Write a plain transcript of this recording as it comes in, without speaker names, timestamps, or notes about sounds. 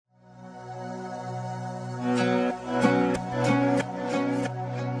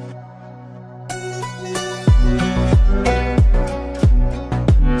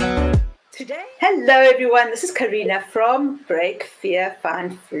Hello, everyone. This is Carina from Break Fear,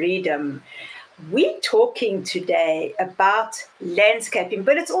 Find Freedom. We're talking today about landscaping,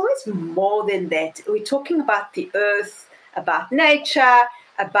 but it's always more than that. We're talking about the earth, about nature,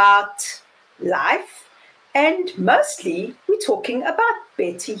 about life, and mostly we're talking about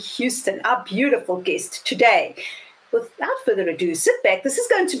Betty Houston, our beautiful guest today. Without further ado, sit back. This is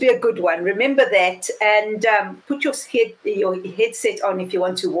going to be a good one. Remember that, and put your headset on if you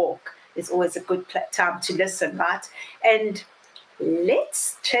want to walk. It's always a good time to listen, right? And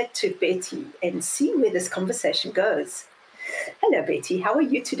let's chat to Betty and see where this conversation goes. Hello, Betty. How are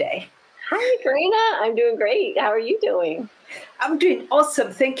you today? Hi, Carina. I'm doing great. How are you doing? I'm doing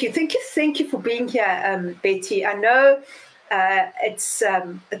awesome. Thank you. Thank you for being here, Betty. I know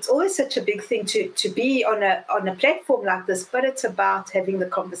it's always such a big thing to be on a platform like this, but it's about having the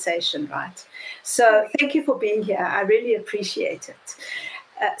conversation, right? So thank you for being here. I really appreciate it.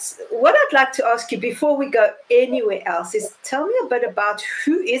 What I'd like to ask you before we go anywhere else is tell me a bit about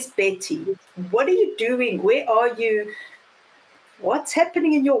who is Betty? What are you doing? Where are you? What's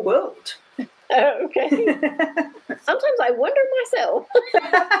happening in your world? Okay. Sometimes I wonder myself.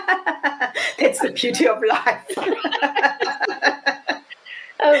 That's the beauty of life.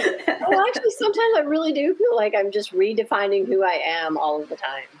 Well, actually, sometimes I really do feel like I'm just redefining who I am all of the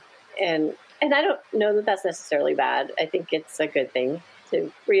time. And I don't know that that's necessarily bad. I think it's a good thing to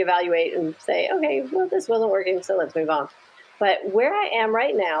reevaluate and say, okay, well, this wasn't working, so let's move on. But where I am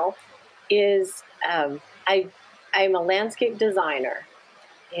right now is I'm a landscape designer,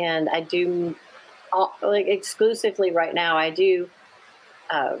 and I do exclusively right now. I do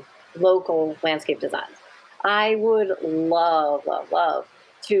local landscape designs. I would love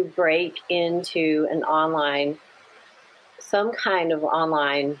to break into some kind of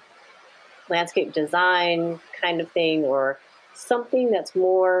online landscape design kind of thing, or something that's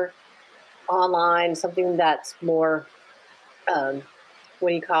more online, something that's more,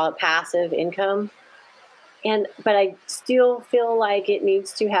 passive income. But I still feel like it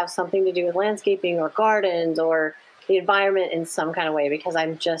needs to have something to do with landscaping or gardens or the environment in some kind of way, because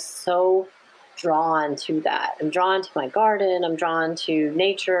I'm just so drawn to that. I'm drawn to my garden. I'm drawn to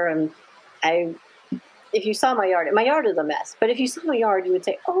nature. If you saw my yard is a mess, but if you saw my yard, you would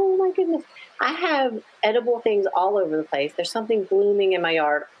say, oh my goodness, I have edible things all over the place. There's something blooming in my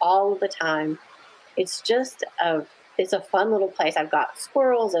yard all the time. It's just it's a fun little place. I've got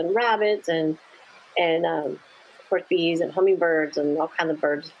squirrels and rabbits and of course bees and hummingbirds and all kinds of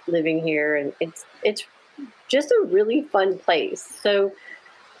birds living here. And it's just a really fun place. So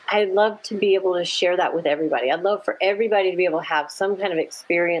I'd love to be able to share that with everybody. I'd love for everybody to be able to have some kind of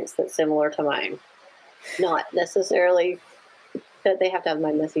experience that's similar to mine. Not necessarily that they have to have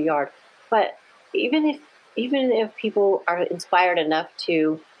my messy yard, but even if people are inspired enough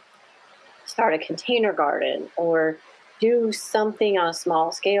to start a container garden or do something on a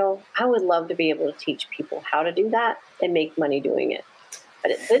small scale, I would love to be able to teach people how to do that and make money doing it.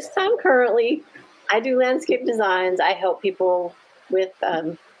 But at this time, currently, I do landscape designs. I help people with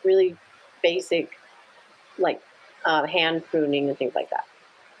really basic, hand pruning and things like that.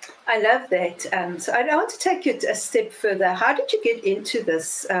 I love that. So I want to take you a step further. How did you get into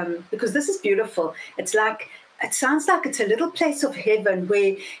this? Because this is beautiful. It sounds like it's a little place of heaven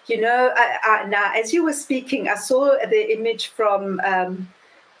where, now as you were speaking, I saw the image from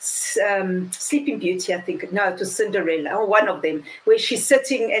Sleeping Beauty, I think. No, it was Cinderella, or one of them, where she's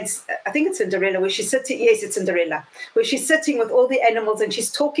sitting, and I think it's Cinderella, where she's sitting, yes, it's Cinderella, where she's sitting with all the animals and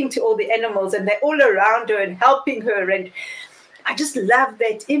she's talking to all the animals and they're all around her and helping her. And I just love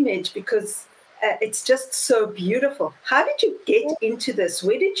that image because it's just so beautiful. How did you get into this?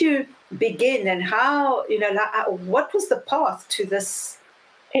 Where did you begin, and how, what was the path to this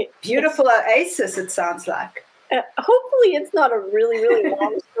beautiful oasis, it sounds like? Hopefully it's not a really, really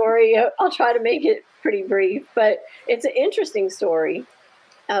long story. I'll try to make it pretty brief, but it's an interesting story.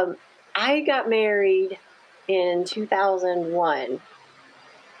 I got married in 2001,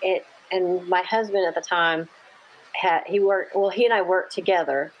 and my husband at the time, he and I worked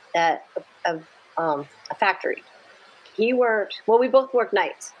together at a factory. We both worked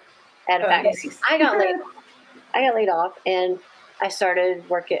nights at a factory. Yes. I got laid off, and I started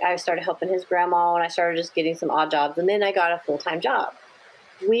helping his grandma, and I started just getting some odd jobs, and then I got a full-time job.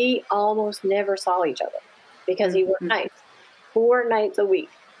 We almost never saw each other because he worked nights, 4 nights a week.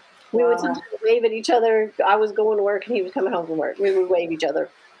 We would sometimes wave at each other. I was going to work and he was coming home from work. We would wave each other.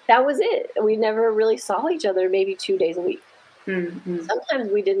 That was it. We never really saw each other, maybe 2 days a week. Mm-hmm.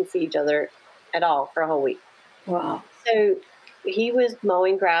 Sometimes we didn't see each other at all for a whole week. Wow. So he was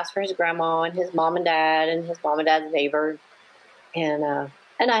mowing grass for his grandma and his mom and dad and his mom and dad's neighbor. And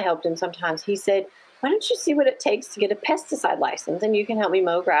and I helped him sometimes. He said, why don't you see what it takes to get a pesticide license, and you can help me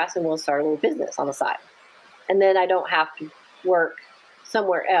mow grass, and we'll start a little business on the side. And then I don't have to work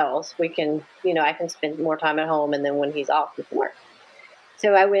somewhere else. We can, I can spend more time at home, and then when he's off, we can work.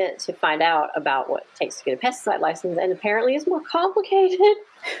 So I went to find out about what it takes to get a pesticide license, and apparently it's more complicated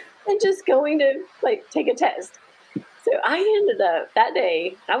than just going to take a test. So I ended up that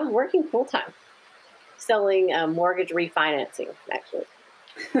day, I was working full time, selling mortgage refinancing, actually.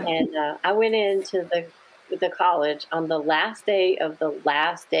 And I went into the college on the last day of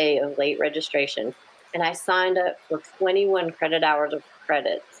late registration, and I signed up for 21 credit hours of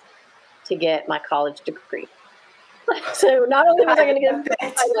credits to get my college degree. So not only was I going to get a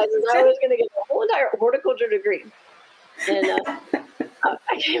license, I was going to get a whole entire horticulture degree. And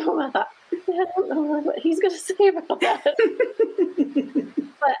I came home, I thought, I don't know what he's going to say about that.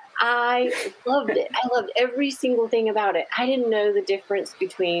 But I loved it. I loved every single thing about it. I didn't know the difference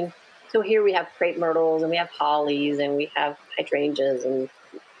between, so here we have crepe myrtles, and we have hollies, and we have hydrangeas, and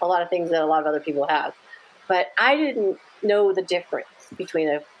a lot of things that a lot of other people have. But I didn't know the difference between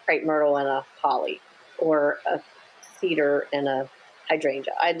a crepe myrtle and a holly, or a cedar and a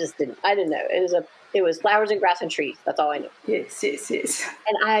hydrangea. I didn't know. It was flowers and grass and trees. That's all I knew. Yes.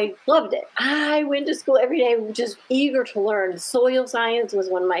 And I loved it. I went to school every day, just eager to learn. Soil science was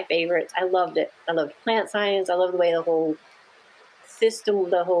one of my favorites. I loved it. I loved plant science. I loved the way the whole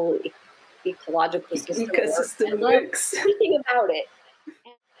system, the whole ecological system works. Everything about it.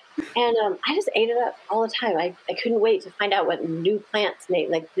 And I just ate it up all the time. I couldn't wait to find out what new plants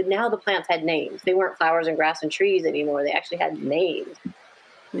named. Now the plants had names. They weren't flowers and grass and trees anymore. They actually had names.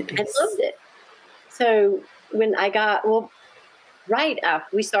 Yes. I loved it. So when I got, right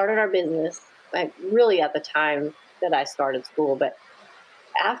after we started our business, really at the time that I started school, but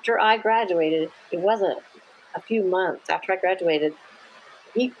after I graduated, it wasn't a few months after I graduated,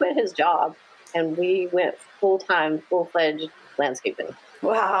 he quit his job and we went full-time, full-fledged landscaping.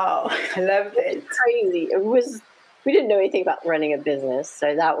 Wow, I love it. It was crazy. We didn't know anything about running a business,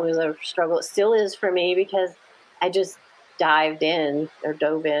 so that was a struggle. It still is for me because I just dove in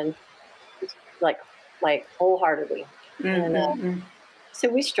like wholeheartedly. Mm-hmm. And so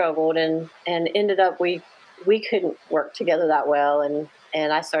we struggled and ended up we couldn't work together that well, and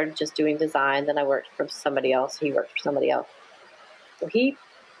I started just doing design. Then I worked for somebody else. He worked for somebody else. So he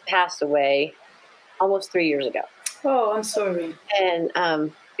passed away almost 3 years ago. Oh, I'm sorry. And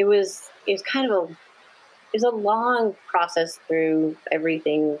it was a long process through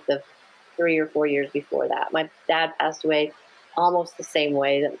everything the 3 or 4 years before that. My dad passed away almost the same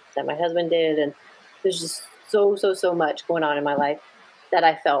way that my husband did, and there's just so much going on in my life that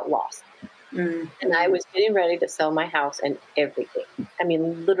I felt lost. Mm-hmm. And I was getting ready to sell my house and everything. I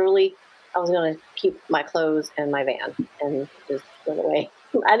mean, literally, I was going to keep my clothes and my van and just run away.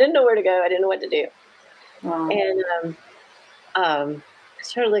 I didn't know where to go. I didn't know what to do. Wow. And I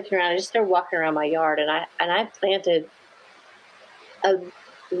started looking around. I just started walking around my yard, and I planted a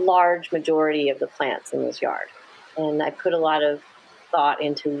large majority of the plants in this yard. And I put a lot of thought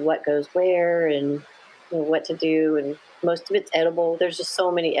into what goes where and what to do, and most of it's edible. There's just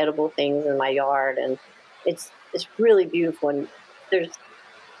so many edible things in my yard, and it's really beautiful. And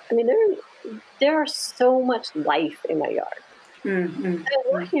there are so much life in my yard. Mm-hmm. I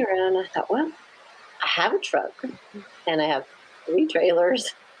was walking around, and I thought, well, I have a truck, and I have 3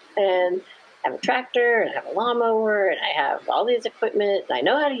 trailers, and I have a tractor, and I have a lawnmower, and I have all these equipment, and I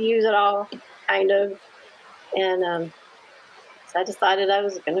know how to use it all, kind of. And so I decided I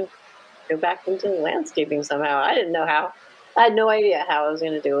was going to go back into landscaping somehow. I didn't know how. I had no idea how I was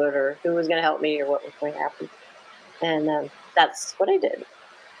going to do it, or who was going to help me, or what was going to happen. And that's what I did.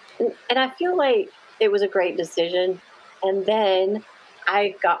 And I feel like it was a great decision. And then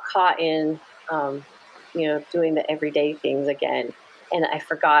I got caught in, doing the everyday things again. And I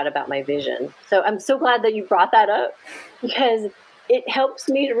forgot about my vision. So I'm so glad that you brought that up, because it helps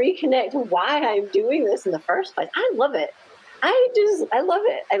me to reconnect to why I'm doing this in the first place. I love it. I love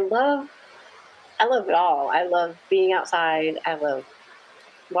it. I love it all. I love being outside. I love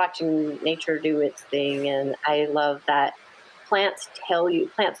watching nature do its thing. And I love that plants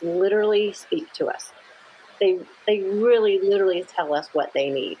literally speak to us. They really literally tell us what they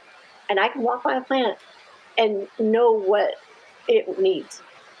need. And I can walk by a plant and know what it needs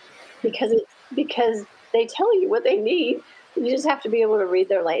because they tell you what they need. You just have to be able to read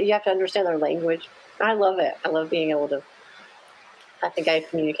their language. You have to understand their language. I love it. I love being able to. I think I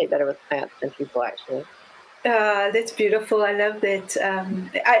communicate better with plants than people, actually. That's beautiful. I love that,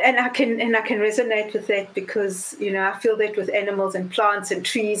 I can resonate with that because I feel that with animals and plants and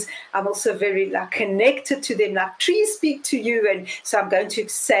trees. I'm also very like connected to them. Like trees speak to you, and so I'm going to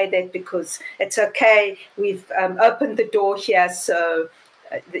say that because it's okay. We've opened the door here, so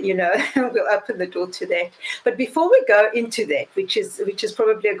we'll open the door to that. But before we go into that, which is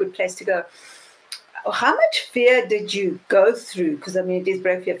probably a good place to go, how much fear did you go through? Because I mean, it is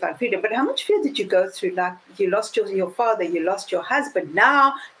brave fear, find freedom. But how much fear did you go through? Like you lost your father, you lost your husband.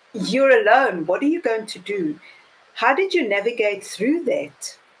 Now you're alone. What are you going to do? How did you navigate through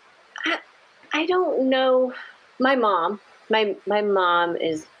that? I don't know. My mom, my mom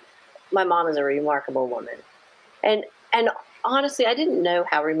is a remarkable woman, and honestly, I didn't know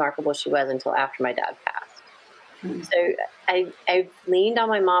how remarkable she was until after my dad passed. So I leaned on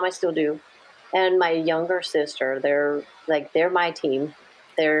my mom. I still do. And my younger sister, they're my team.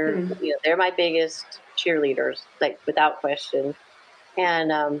 They're my biggest cheerleaders, like without question.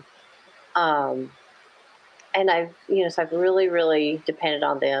 And and I've so I've really really depended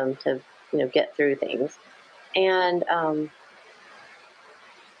on them to get through things. And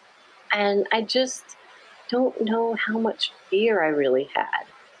I just don't know how much fear I really had.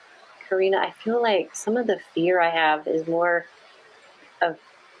 Carina, I feel like some of the fear I have is more of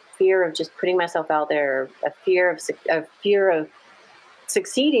fear of just putting myself out there, a fear of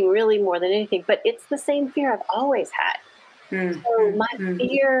succeeding really more than anything. But it's the same fear I've always had. So my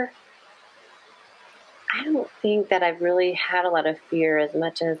fear, I don't think that I've really had a lot of fear as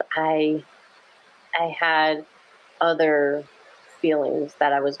much as I had other feelings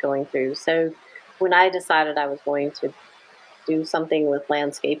that I was going through. So when I decided I was going to do something with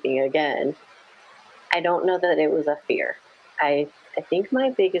landscaping again, I don't know that it was a fear. I think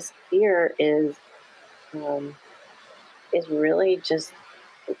my biggest fear is really just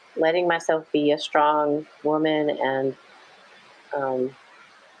letting myself be a strong woman and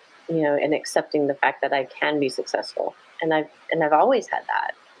and accepting the fact that I can be successful. And I've always had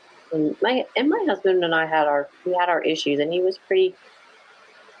that. And my husband and I had our issues, and he was pretty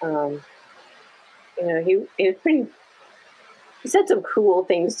he was pretty, he said some cool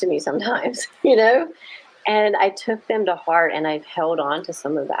things to me sometimes, and I took them to heart, and I've held on to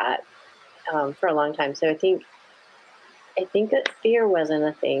some of that for a long time. So I think that fear wasn't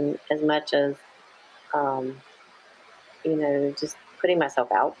a thing as much as just putting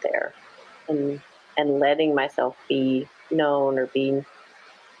myself out there and letting myself be known or be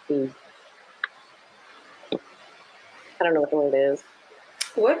I don't know what the word is.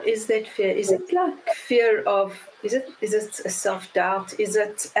 What is that fear? Is it like fear of? Is it a self-doubt? Is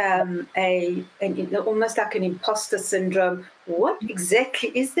it almost like an imposter syndrome? What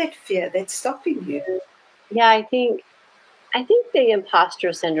exactly is that fear that's stopping you? Yeah, I think the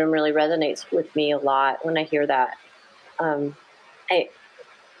imposter syndrome really resonates with me a lot when I hear that. I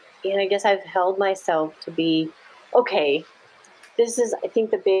guess I've held myself to be okay. This is, I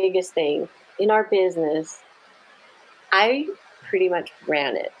think, the biggest thing in our business. I pretty much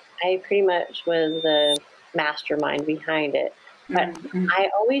ran it. I pretty much was the mastermind behind it. But I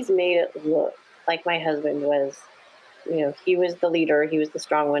always made it look like my husband was, he was the leader. He was the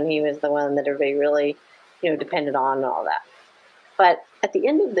strong one. He was the one that everybody really, depended on and all that. But at the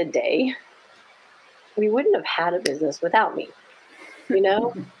end of the day, we wouldn't have had a business without me,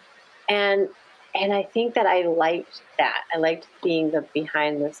 and I think that I liked that. I liked being the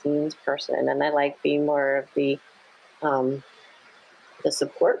behind the scenes person, and I liked being more of the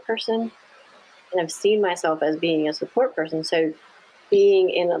support person. And I've seen myself as being a support person. So being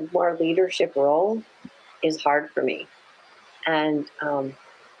in a more leadership role is hard for me. And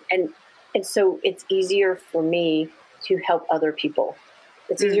so it's easier for me to help other people.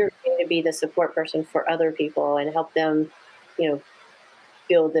 It's easier for me to be the support person for other people and help them,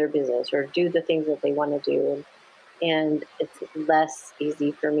 build their business or do the things that they want to do. And it's less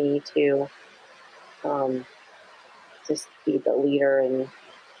easy for me to just be the leader and,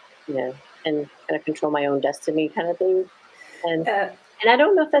 and kind of control my own destiny kind of thing. And I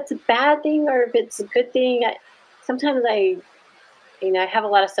don't know if that's a bad thing or if it's a good thing. Sometimes I have a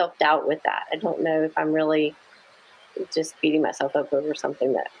lot of self-doubt with that. I don't know if I'm really just beating myself up over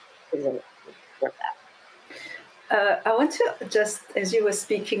something that isn't worth that. I want to just, as you were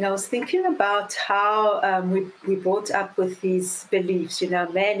speaking, I was thinking about how we brought up with these beliefs,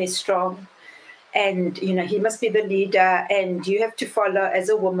 man is strong and, he must be the leader and you have to follow as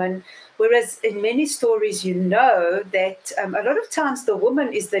a woman. Whereas in many stories, that a lot of times the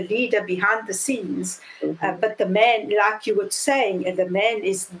woman is the leader behind the scenes, but the man, like you were saying, the man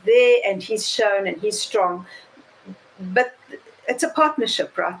is there and he's shown and he's strong. But it's a partnership,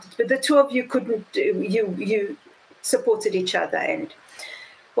 right? But the two of you couldn't you supported each other. And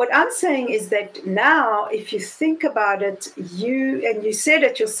what I'm saying is that now, if you think about it, you said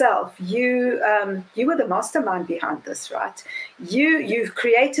it yourself, you were the mastermind behind this, right? You've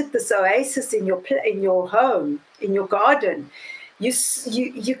created this oasis in your home, in your garden.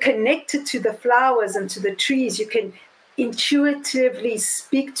 You connected to the flowers and to the trees. You can intuitively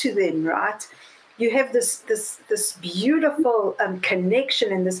speak to them, right? You have this beautiful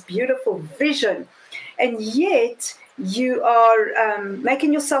connection and this beautiful vision, and yet you are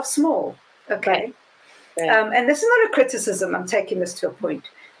making yourself small, okay? Right. And this is not a criticism. I'm taking this to a point.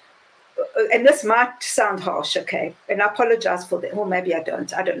 And this might sound harsh, okay? And I apologize for that. Or maybe I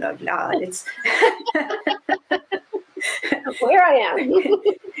don't. I don't know. It's where I am.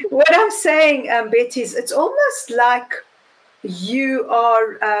 What I'm saying, Betty, is it's almost like you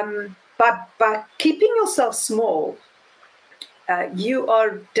are, by keeping yourself small, you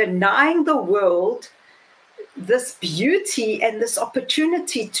are denying the world this beauty and this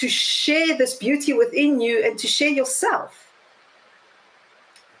opportunity to share this beauty within you and to share yourself.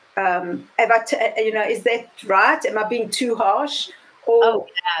 Is that right? Am I being too harsh? Oh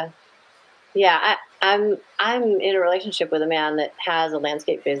yeah. I'm in a relationship with a man that has a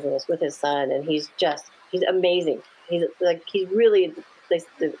landscape business with his son, and he's amazing. He's really this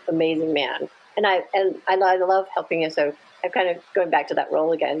amazing man, and I love helping him. So I'm kind of going back to that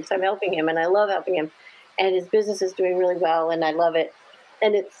role again. So I'm helping him, and I love helping him. And his business is doing really well, and I love it.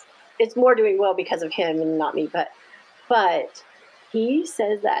 And it's more doing well because of him and not me. But he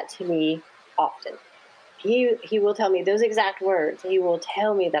says that to me often. He will tell me those exact words. He will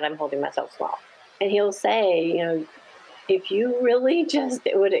tell me that I'm holding myself small, and he'll say, if you really just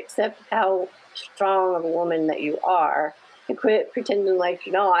would accept how strong of a woman that you are and quit pretending like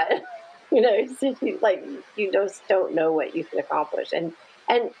you're not, like you just don't know what you can accomplish. And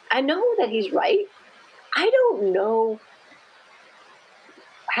I know that he's right. I don't know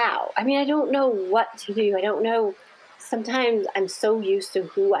how. I mean, I don't know what to do. I don't know. Sometimes I'm so used to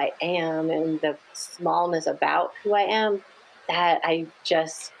who I am and the smallness about who I am that I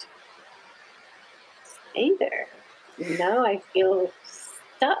just stay there. I feel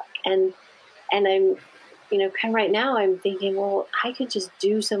stuck. And I'm, kind of right now I'm thinking, well, I could just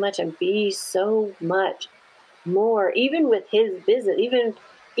do so much and be so much more, even with his business,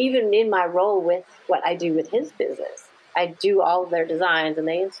 even in my role with what I do with his business. I do all of their designs, and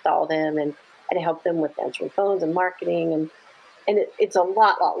they install them, and I help them with answering phones and marketing, and it's a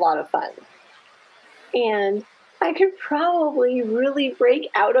lot of fun. And I could probably really break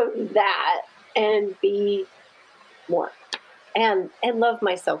out of that and be more and love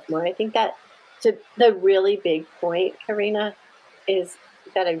myself more. I think that the really big point, Carina, is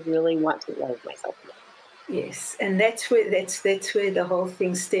that I really want to love myself more. Yes, and that's where the whole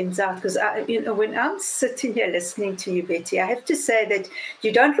thing stems out. Because when I'm sitting here listening to you, Betty, I have to say that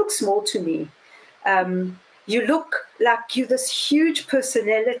you don't look small to me. You look like you're this huge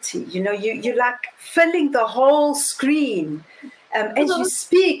personality. You're like filling the whole screen. As you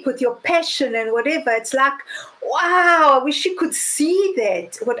speak with your passion and whatever, it's like, wow, I wish you could see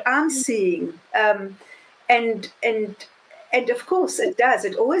that, what I'm seeing. And of course it does.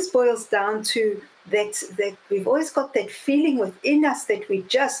 It always boils down to that we've always got that feeling within us that we're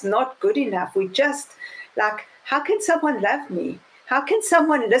just not good enough. We just like, how can someone love me? How can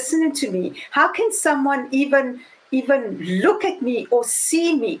someone listen to me? How can someone even look at me or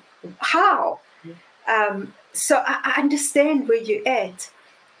see me? How? So I understand where you're at,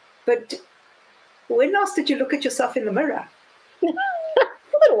 but when last did you look at yourself in the mirror? A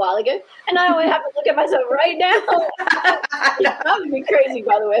little while ago, and I don't have to look at myself right now. That would be crazy,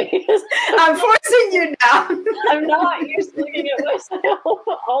 by the way. I'm forcing you down. I'm not used to looking at myself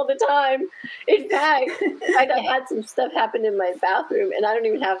all the time. In fact, I had some stuff happen in my bathroom, and I don't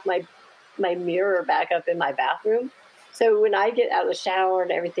even have my mirror back up in my bathroom. So when I get out of the shower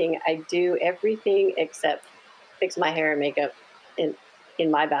and everything, I do everything except fix my hair and makeup in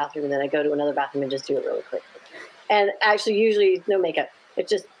my bathroom, and then I go to another bathroom and just do it really quick. And actually, usually no makeup. It's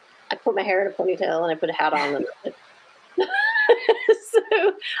just I put my hair in a ponytail and I put a hat on.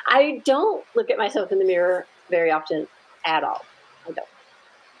 So I don't look at myself in the mirror very often at all. I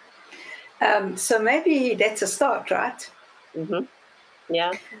don't. So maybe that's a start, right? Mm-hmm.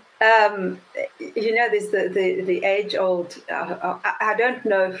 Yeah. There's the age-old. I don't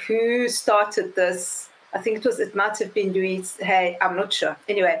know who started this. I think it might have been Louise. Hey, I'm not sure.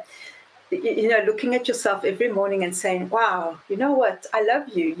 Anyway. Looking at yourself every morning and saying, wow, you know what? I love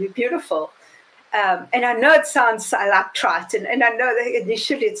you. You're beautiful. And I know it sounds like trite, and I know that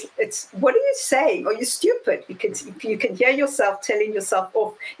initially it's what are you saying? Are you stupid? You can hear yourself telling yourself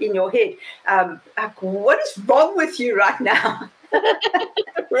off in your head, like, what is wrong with you right now?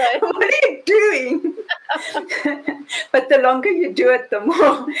 Right. What are you doing? But the longer you do it, the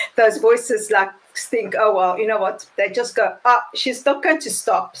more those voices like think, oh well, you know what? They just go, she's not going to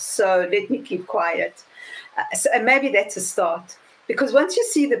stop, so let me keep quiet. And maybe that's a start. Because once you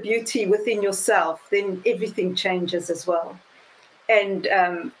see the beauty within yourself, then everything changes as well. And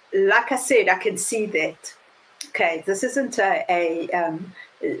like I said, I can see that. Okay, this isn't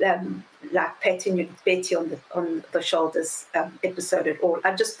like patting Betty on the shoulders episode at all.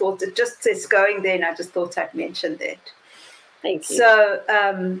 I just thought it just says going there, and I just thought I'd mention that. Thank you.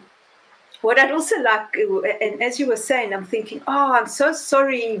 So what I'd also like, and as you were saying, I'm thinking, I'm so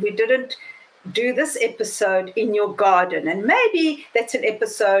sorry we didn't do this episode in your garden. And maybe that's an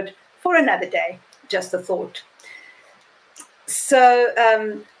episode for another day, just a thought. So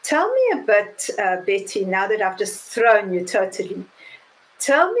tell me a bit, Betty, now that I've just thrown you totally,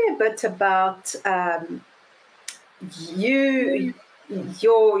 tell me a bit about how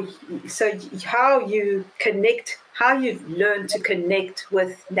you connect, how you've learned to connect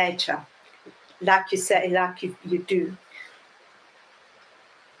with nature, like you say, like you do.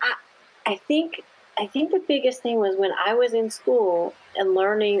 I think the biggest thing was when I was in school and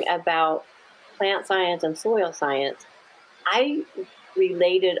learning about plant science and soil science, I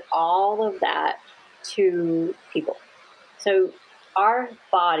related all of that to people. So our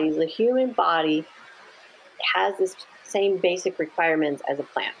bodies, the human body, has this same basic requirements as a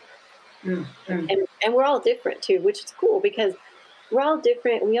plant. Mm-hmm. And we're all different too, which is cool because we're all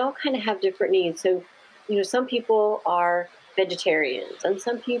different. We all kind of have different needs. So, some people are vegetarians and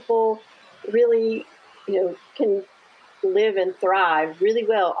some people really, can live and thrive really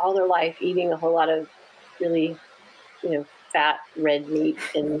well all their life eating a whole lot of really, fat red meat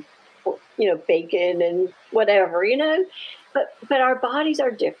and, bacon and whatever, but our bodies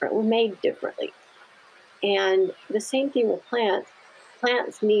are different. We're made differently. And the same thing with plants.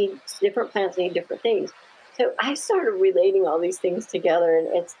 Different plants need different things. So I started relating all these things together, and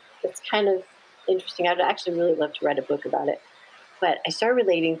it's kind of interesting. I'd actually really love to write a book about it. But I started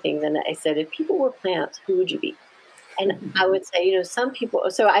relating things, and I said, if people were plants, who would you be? And I would say, some people.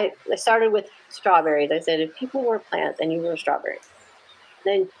 So I started with strawberries. I said, if people were plants and you were a strawberry,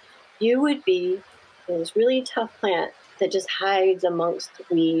 then you would be this really tough plant that just hides amongst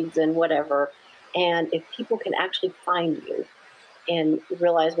weeds and whatever. And if people can actually find you and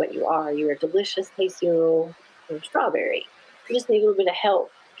realize what you are a delicious, tasty little strawberry. You just need a little bit of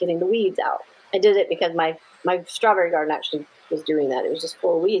help getting the weeds out. I did it because my strawberry garden actually was doing that. It was just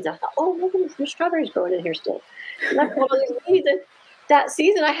full of weeds. I thought, look at some strawberries growing in here still. And I pulled all these weeds. And that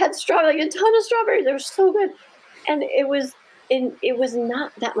season, I had a ton of strawberries. They were so good, and it was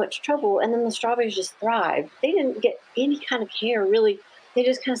not that much trouble. And then the strawberries just thrived. They didn't get any kind of care really. They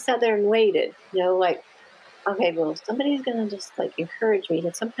just kind of sat there and waited. Like, okay, well, if somebody's going to just encourage me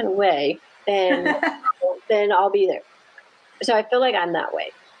in some kind of way, then I'll be there. So I feel like I'm that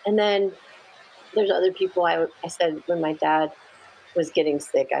way. And then there's other people. I said when my dad was getting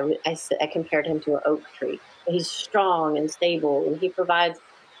sick, I compared him to an oak tree. He's strong and stable, and he provides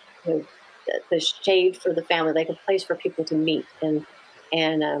the shade for the family, like a place for people to meet. And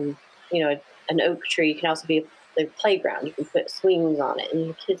an oak tree can also be a playground. You can put swings on it, and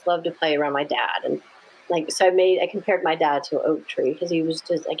the kids love to play around my dad. And so I compared my dad to an oak tree because he was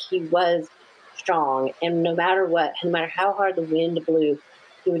just he was strong, and no matter how hard the wind blew,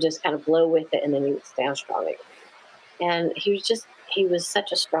 he would just kind of blow with it, and then he would stand strong again. And he was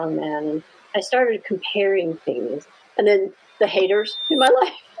such a strong man. And I started comparing things, and then the haters in my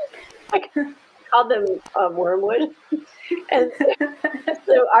life, I called them wormwood. And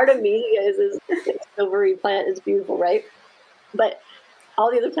so Artemisia is this silvery plant. It's beautiful, right? But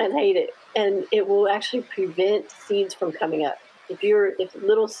all the other plants hate it, and it will actually prevent seeds from coming up. If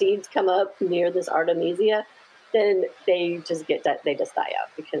little seeds come up near this Artemisia, then they just die out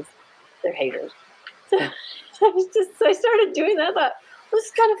because they're haters. So I started doing that. I thought, this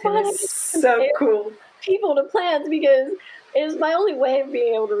is kind of fun. It's so cool. People to plants because it was my only way of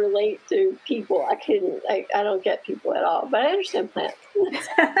being able to relate to people. I don't get people at all, but I understand plants.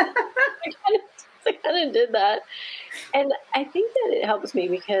 I kind of did that. And I think that it helps me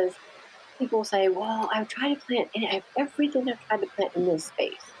because people say, well, I've tried to plant, and everything I've tried to plant in this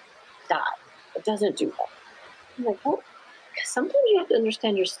space died. It doesn't do well. I'm like, well, because sometimes you have to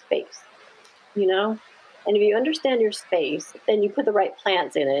understand your space, And if you understand your space, then you put the right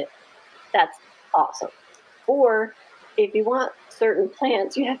plants in it. That's awesome. Or if you want certain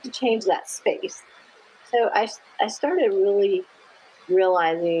plants, you have to change that space. So I started really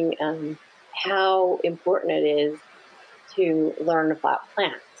realizing how important it is to learn about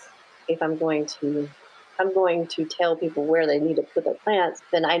plants. If I'm going to tell people where they need to put their plants,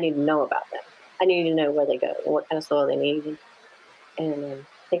 then I need to know about them. I need to know where they go and what kind of soil they need. And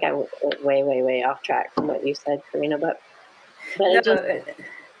I think I went way, way, way off track from what you said, Carina, but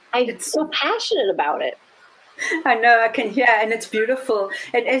I'm so passionate about it. I know, I can hear, and it's beautiful.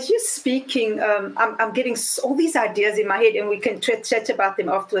 And as you're speaking, I'm getting all these ideas in my head, and we can chat about them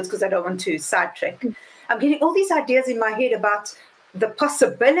afterwards because I don't want to sidetrack. I'm getting all these ideas in my head about the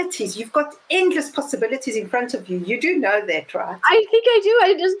possibilities. You've got endless possibilities in front of you. You do know that, right? I think I do.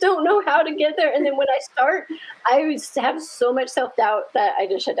 I just don't know how to get there. And then when I start, I have so much self-doubt that I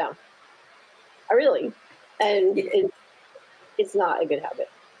just shut down. I really. And it's not a good habit.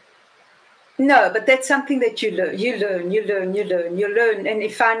 No, but that's something that you learn. And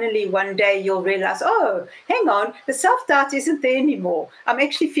if finally one day you'll realize, oh, hang on, the self-doubt isn't there anymore. I'm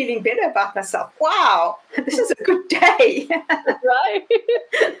actually feeling better about myself. Wow, this is a good day. Right.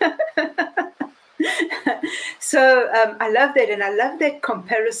 So I love that. And I love that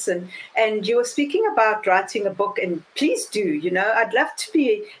comparison. And you were speaking about writing a book, and please do, I'd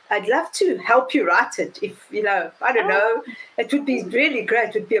love to help you write it. If, I don't know, it would be really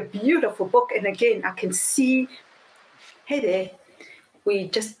great. It would be a beautiful book. And again, I can see, hey there, we're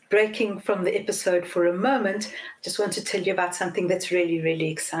just breaking from the episode for a moment. I just want to tell you about something that's really, really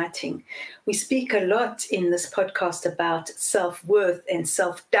exciting. We speak a lot in this podcast about self-worth and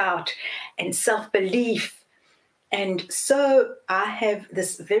self-doubt and self-belief. And so I have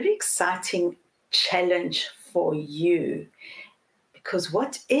this very exciting challenge for you. Because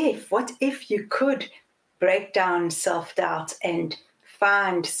what if you could break down self-doubt and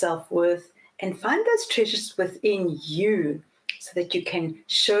find self-worth and find those treasures within you, so that you can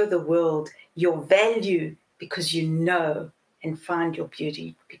show the world your value because you know, and find your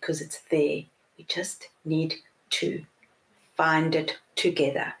beauty because it's there. We just need to find it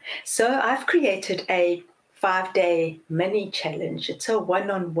together. So I've created a 5-day mini challenge. It's a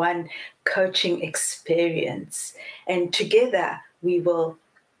one-on-one coaching experience. And together we will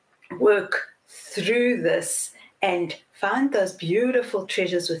work through this and find those beautiful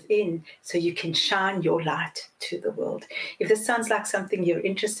treasures within so you can shine your light to the world. If this sounds like something you're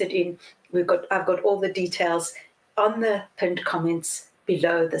interested in, I've got all the details on the pinned comments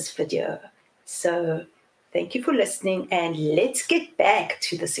below this video. So thank you for listening, and let's get back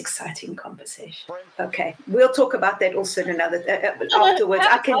to this exciting conversation. Okay, we'll talk about that also in another afterwards.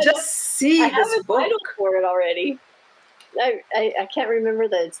 I can just see this book. I have a title for it already. I can't remember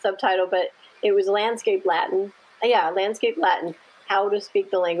the subtitle, but it was Landscape Latin. Yeah, Landscape Latin, How to Speak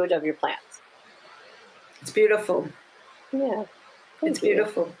the Language of Your Plants. It's beautiful. Yeah. It's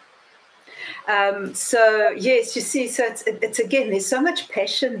beautiful. So, yes, you see, so it's again, there's so much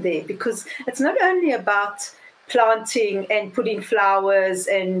passion there, because it's not only about planting and putting flowers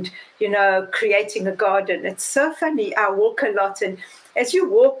and, creating a garden. It's so funny. I walk a lot, and as you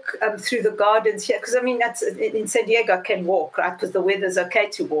walk through the gardens here, because that's in San Diego, I can walk, right? Because the weather's okay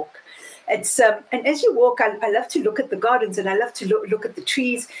to walk. It's and as you walk, I love to look at the gardens, and I love to look at the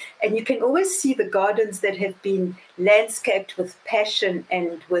trees, and you can always see the gardens that have been landscaped with passion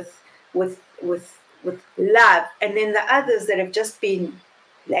and with love, and then the others that have just been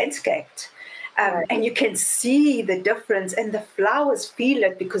landscaped. Right. And you can see the difference, and the flowers feel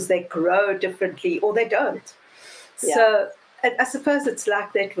it because they grow differently or they don't. Yeah. So I suppose it's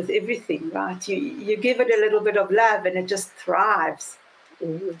like that with everything, right? You give it a little bit of love and it just thrives.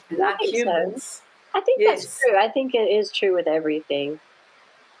 Mm-hmm. Like humans. So. I think that's true. I think it is true with everything.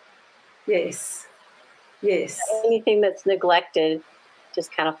 Yes. Anything that's neglected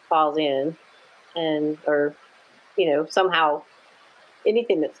just kind of falls in, or somehow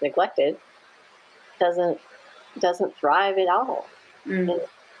anything that's neglected doesn't thrive at all. Mm.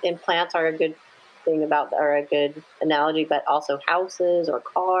 And plants are a good thing are a good analogy, but also houses or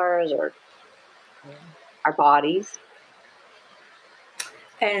cars or our bodies.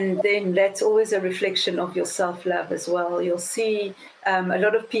 And then that's always a reflection of your self-love as well. You'll see a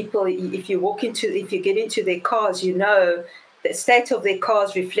lot of people, if you get into their cars, the state of their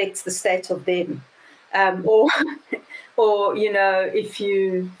cars reflects the state of them. Or if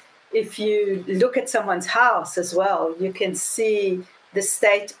you look at someone's house as well, you can see the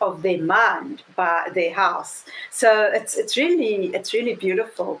state of their mind by their house. So it's really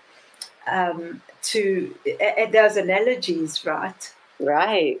beautiful to add those analogies, right?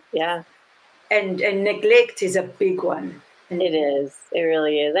 Right. Yeah. And neglect is a big one. It is. It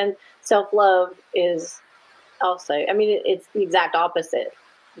really is. And self-love is also. I mean, it's the exact opposite,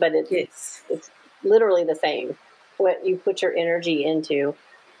 but it's literally the same. What you put your energy into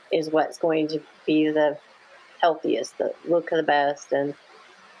is what's going to be the healthiest, the look the best, and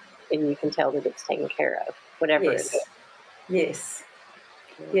you can tell that it's taken care of, whatever it is. Yes.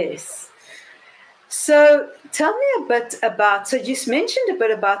 Yes. So tell me a bit about, so you mentioned a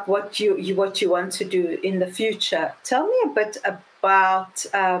bit about what you want to do in the future. Tell me a bit about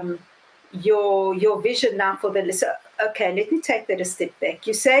your vision now for the list. Okay, let me take that a step back.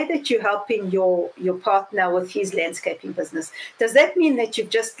 You say that you're helping your partner with his landscaping business. Does that mean that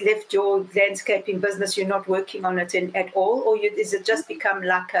you've just left your landscaping business, you're not working on it at all, or is it just become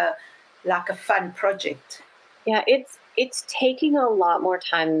like a fun project? Yeah, it's taking a lot more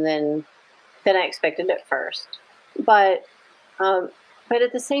time than I expected at first, but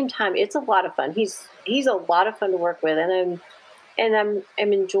at the same time, it's a lot of fun. He's a lot of fun to work with, and I'm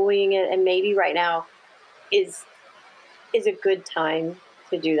enjoying it. And maybe right now is a good time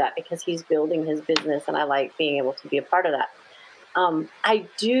to do that because he's building his business, and I like being able to be a part of that. I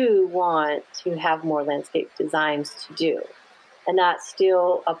do want to have more landscape designs to do, and that's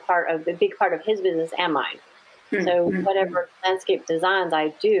still a big part of his business and mine. So whatever landscape designs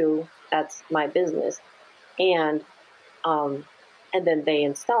I do, that's my business. And then they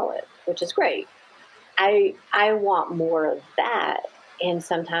install it, which is great. I want more of that. And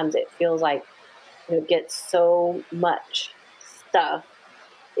sometimes it feels like it gets so much stuff,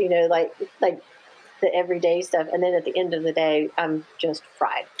 like the everyday stuff. And then at the end of the day, I'm just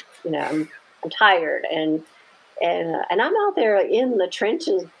fried. I'm tired and I'm out there in the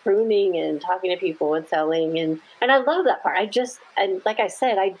trenches pruning and talking to people and selling and I love that part. And like I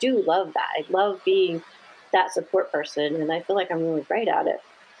said, I do love that. I love being that support person, and I feel like I'm really great at it.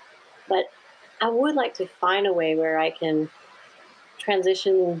 But I would like to find a way where I can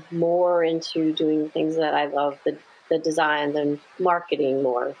transition more into doing things that I love, the designs and marketing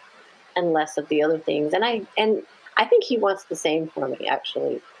more, and less of the other things. And I think he wants the same for me,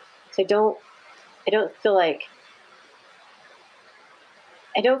 actually. So I don't feel like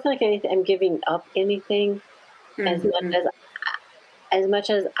I'm giving up anything as much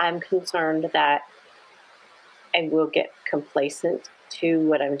as I'm concerned that I will get complacent to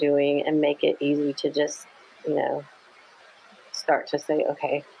what I'm doing and make it easy to just, start to say,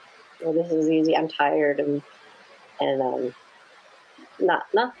 okay, well, this is easy. I'm tired and not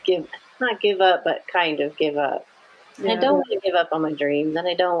give up, but kind of give up. Yeah. I don't want to give up on my dreams, and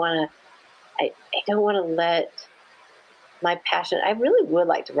I don't want to let my passion. I really would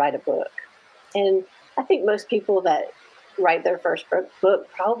like to write a book, and I think most people that write their first book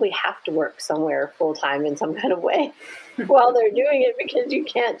probably have to work somewhere full time in some kind of way while they're doing it, because you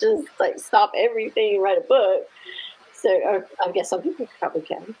can't just like stop everything and write a book. So I guess some people probably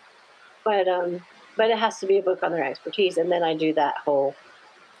can, but it has to be a book on their expertise. And then I do that whole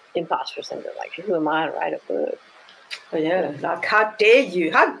imposter syndrome, like, who am I to write a book? Oh, yeah, like, how dare you,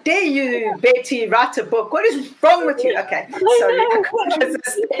 Betty, write a book? What is wrong with you? Okay, sorry, I couldn't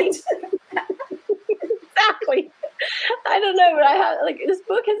resist it. Exactly. I don't know, but this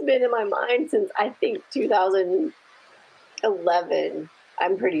book has been in my mind since I think 2011.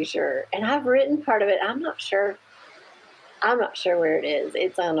 I'm pretty sure, and I've written part of it. I'm not sure where it is.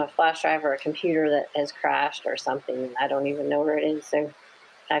 It's on a flash drive or a computer that has crashed or something, and I don't even know where it is. So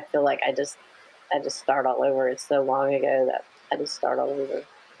I feel like I just start all over. It's so long ago that I just start all over.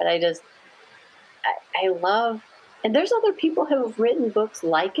 But I love, and there's other people who have written books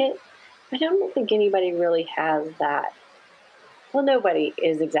like it. I don't think anybody really has that. Well, nobody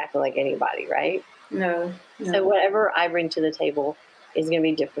is exactly like anybody, right? No. So whatever I bring to the table is going to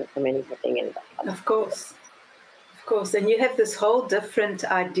be different from anything anybody else. Of course. And you have this whole different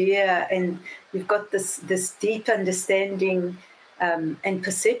idea, and you've got this deep understanding and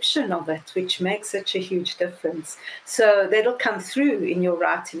perception of it, which makes such a huge difference. So that'll come through in your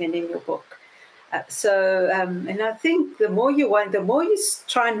writing and in your book. And I think the more you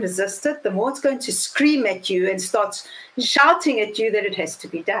try and resist it, the more it's going to scream at you and start shouting at you that it has to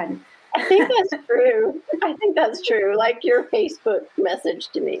be done. I think that's true. Like your Facebook message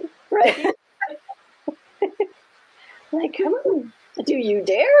to me, right? Like, come on, do you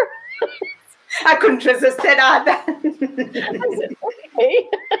dare? I couldn't resist it either. Okay.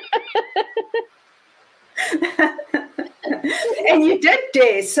 And you did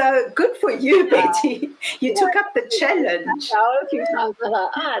dare, so good for you, Betty. You took up the challenge. A few times I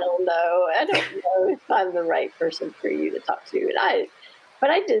thought, I don't know if I'm the right person for you to talk to. But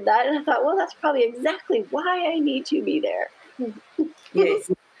I did that, and I thought, well, that's probably exactly why I need to be there. Yes.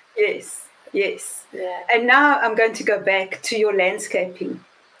 Yeah. And now I'm going to go back to your landscaping.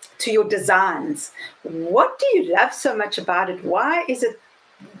 to your designs. What do you love so much about it? Why is it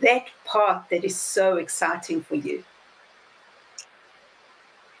that part that is so exciting for you?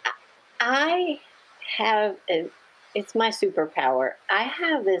 I have, it's my superpower. I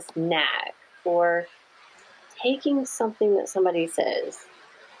have this knack for taking something that somebody says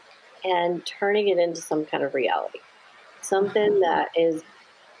and turning it into some kind of reality, something that is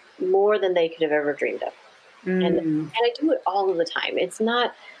more than they could have ever dreamed of. And I do it all of the time. It's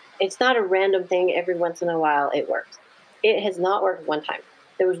not a random thing. Every once in a while it works. It has not worked one time.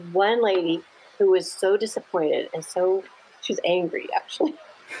 There was one lady who was so disappointed and she was angry actually.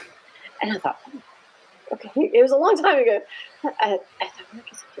 And I thought, okay, it was a long time ago. I thought, I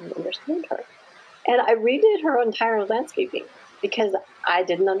guess I didn't understand her. And I redid her entire landscaping because I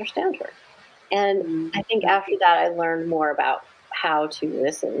didn't understand her. And I think after that, I learned more about how to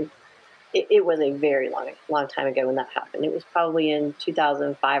listen. It was a very long time ago when that happened. It was probably in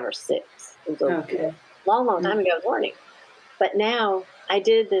 2005 or 6. It was a long time ago I was learning. But now I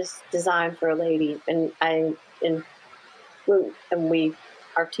did this design for a lady, and our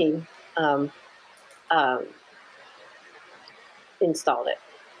team, installed it.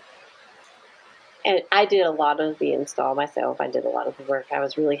 And I did a lot of the install myself. I did a lot of the work. I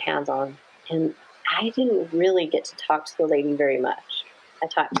was really hands-on. And I didn't really get to talk to the lady very much. I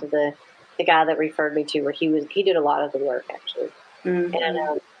talked to the guy that referred me to where he did a lot of the work actually.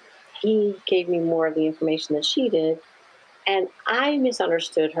 And he gave me more of the information than she did. And I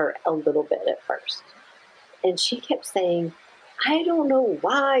misunderstood her a little bit at first. And she kept saying, I don't know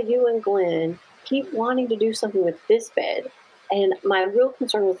why you and Glenn keep wanting to do something with this bed. And my real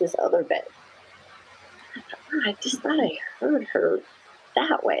concern was this other bed. I just thought I heard her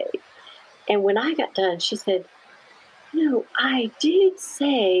that way. And when I got done, she said, no, I did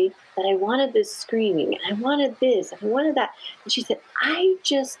say that I wanted this screening and I wanted this and I wanted that. And she said, I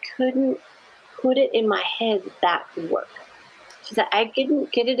just couldn't put it in my head that would work. She said, I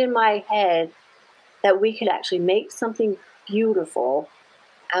didn't get it in my head that we could actually make something beautiful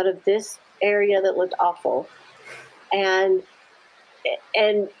out of this area that looked awful and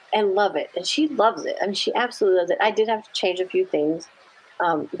love it. And she loves it. I mean, she absolutely loves it. I did have to change a few things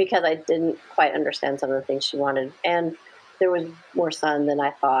because I didn't quite understand some of the things she wanted. And there was more sun than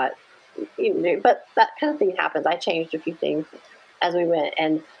I thought. But that kind of thing happens. I changed a few things as we went,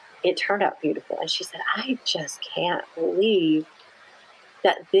 and it turned out beautiful. And she said, I just can't believe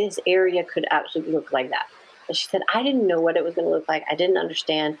that this area could actually look like that. And she said, I didn't know what it was going to look like. I didn't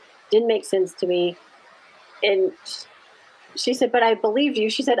understand. Didn't make sense to me. And she said, but I believed you.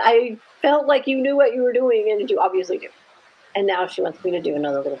 She said, I felt like you knew what you were doing, and you obviously do. And now she wants me to do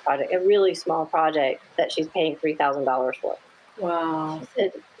another little project, a really small project that she's paying $3,000 for. Wow. She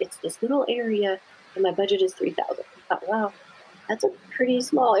said, it's this little area, and my budget is $3,000. I thought, wow, that's a pretty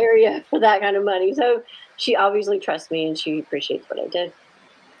small area for that kind of money. So she obviously trusts me, and she appreciates what I did.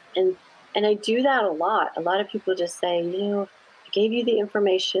 And I do that a lot. A lot of people just say, I gave you the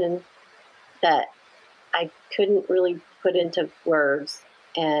information that I couldn't really put into words,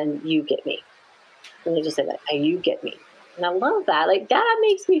 and you get me. And they just say that, you get me. And I love that. Like, that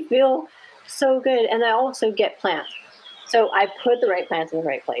makes me feel so good. And I also get plants. So I put the right plants in the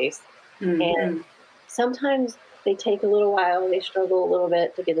right place. And sometimes they take a little while. They struggle a little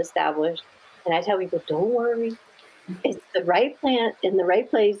bit to get established. And I tell people, don't worry. It's the right plant in the right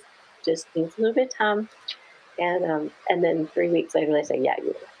place. Just needs a little bit of time. And then 3 weeks later, they say, yeah,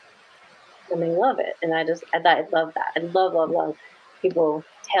 you do. And they love it. And I love that. I love people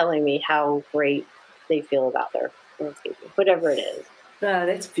telling me how great they feel about their landscaping, whatever it is. No,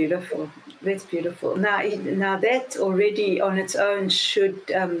 that's beautiful. That's beautiful. Now that already on its own should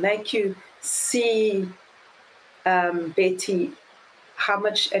make you see, Betty,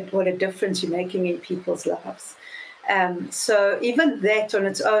 what a difference you're making in people's lives. So even that on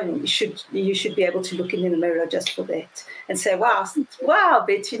its own, you should be able to look in the mirror just for that and say, wow,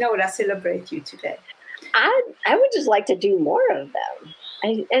 Betty, I celebrate you today. I would just like to do more of them.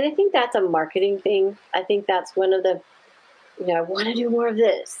 And I think that's a marketing thing. I think that's one of the, I want to do more of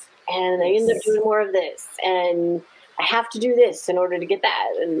this. And I end up doing more of this. And I have to do this in order to get that.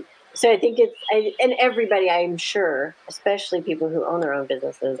 And so I think and everybody, I'm sure, especially people who own their own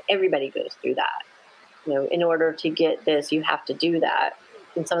businesses, everybody goes through that. In order to get this, you have to do that.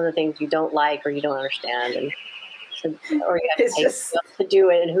 And some of the things you don't like or you don't understand. And or you have to pay to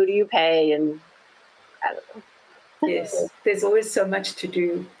do it. And who do you pay? And I don't know. Yes, there's always so much to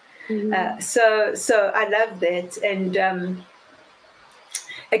do. So I love that. And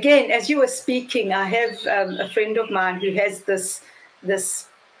again, as you were speaking, I have a friend of mine who has this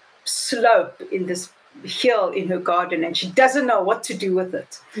slope in this hill in her garden and she doesn't know what to do with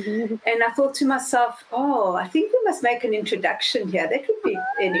it. And I thought to myself, oh, I think we must make an introduction here. That would be,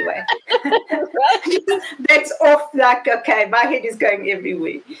 anyway. That's off, like, okay, my head is going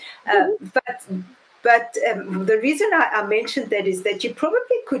everywhere. But the reason I mentioned that is that you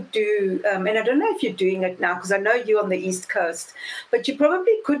probably could do, and I don't know if you're doing it now because I know you're on the East Coast, but you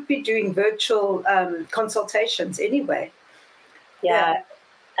probably could be doing virtual consultations anyway. Yeah.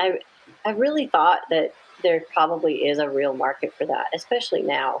 I really thought that there probably is a real market for that, especially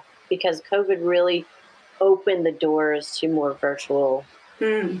now, because COVID really opened the doors to more virtual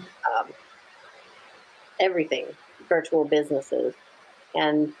everything, virtual businesses.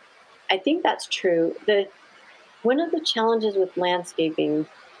 And I think that's true. One of the challenges with landscaping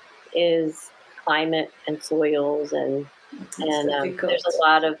is climate and soils, and there's a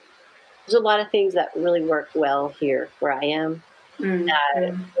lot of things that really work well here where I am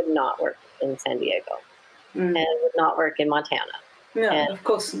that would not work in San Diego and would not work in Montana. No, of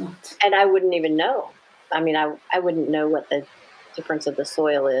course not. And I wouldn't even know. I mean, I wouldn't know what the difference of the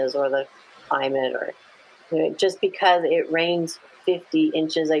soil is or the climate, or just because it rains 50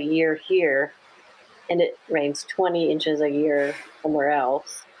 inches a year here and it rains 20 inches a year somewhere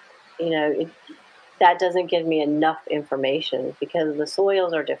else, that doesn't give me enough information because the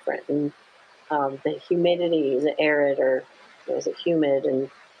soils are different, and the humidity, is it arid or is it humid,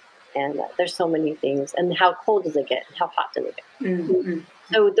 and there's so many things, and how cold does it get, and how hot does it get?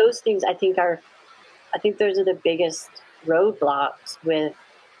 So those things I think those are the biggest roadblocks with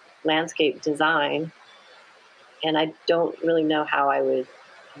landscape design, and I don't really know how I would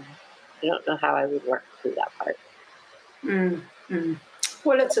work through that part.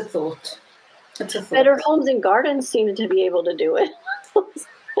 Well, it's a thought. Better Homes and Gardens seem to be able to do it.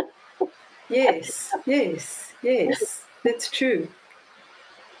 Yes. That's true.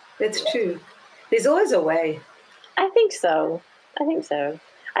 There's always a way. I think so.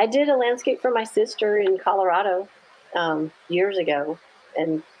 I did a landscape for my sister in Colorado years ago,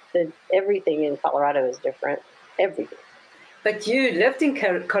 and everything in Colorado is different. Everything. But you lived in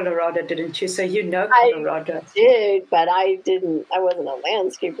Colorado, didn't you? So you know Colorado. I did, but I wasn't a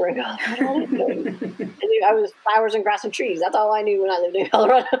landscaper in Colorado. I was flowers and grass and trees. That's all I knew when I lived in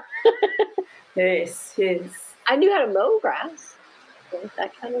Colorado. Yes. I knew how to mow grass.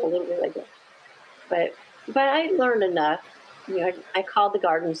 That kind of a little bit like that. But I learned enough. I called the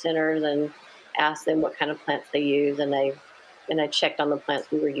garden centers and asked them what kind of plants they use, and I checked on the plants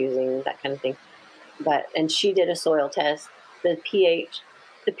we were using, that kind of thing. And she did a soil test. The pH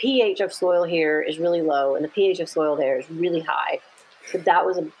of soil here is really low, and the pH of soil there is really high. So that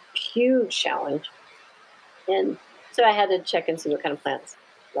was a huge challenge. And so I had to check and see what kind of plants,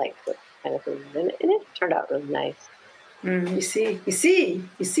 like what kind of things, and it turned out really nice. You see.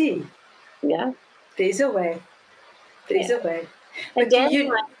 Yeah. There's a way. And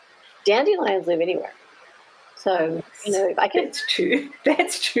dandelions live anywhere. So, if I can...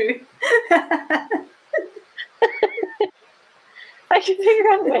 That's true. I can figure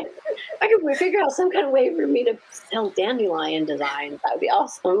out a way. I can figure out some kind of way for me to sell dandelion designs. That would be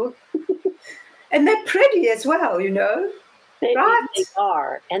awesome. And they're pretty as well, They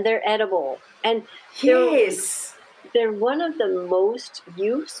are, and they're edible. And yes, they're one of the most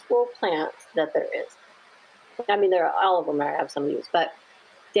useful plants that there is. I mean, all of them have some use, but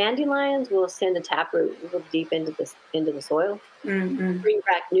dandelions will send a taproot real deep into the soil, bring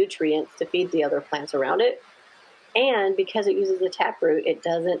back nutrients to feed the other plants around it. And because it uses the taproot, it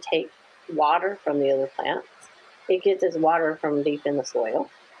doesn't take water from the other plants. It gets its water from deep in the soil,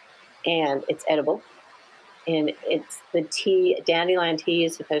 and it's edible. And it's the tea. Dandelion tea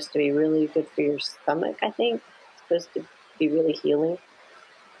is supposed to be really good for your stomach, I think. It's supposed to be really healing.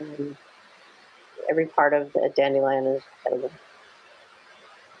 Every part of the dandelion is edible.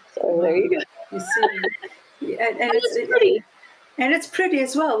 So there you go. You see, and it's pretty. And it's pretty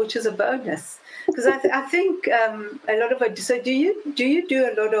as well, which is a bonus. Because I think a lot of it. So do you do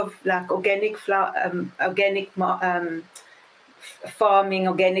a lot of like organic farming,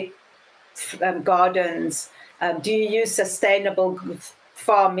 organic gardens? Do you use sustainable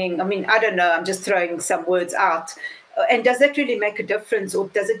farming? I mean, I don't know. I'm just throwing some words out. And does that really make a difference, or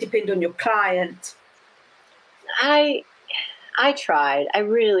does it depend on your client? I tried. I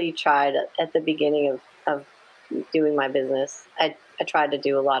really tried at the beginning of doing my business. I tried to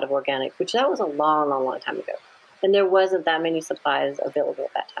do a lot of organic, which that was a long time ago. And there wasn't that many supplies available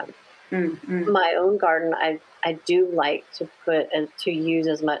at that time. My own garden, I do like to to use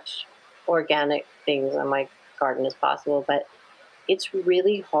as much organic things on my garden as possible, but it's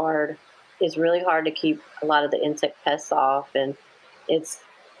really hard. It's really hard to keep a lot of the insect pests off, and it's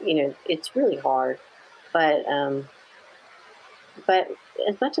really hard. but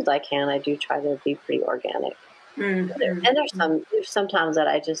as much as I can, I do try to be pretty organic. And there's some times that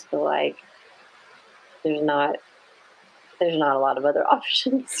I just feel like there's not a lot of other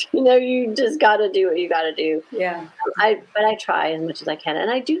options. You just got to do what you got to do. Yeah. But I try as much as I can, and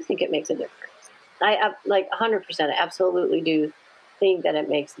I do think it makes a difference. I like 100%. I absolutely do think that it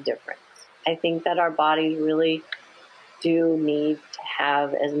makes a difference. I think that our bodies really do need to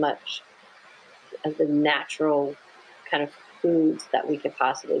have as much of the natural kind of foods that we could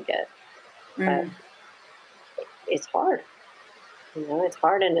possibly get. But it's hard. It's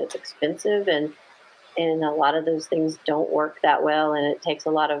hard and it's expensive, and a lot of those things don't work that well, and it takes a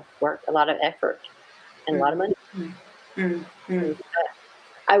lot of work, a lot of effort, and a lot of money.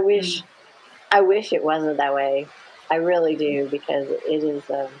 I wish it wasn't that way. I really do, because it is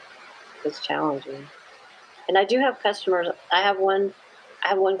it's challenging. And I do have customers. I have one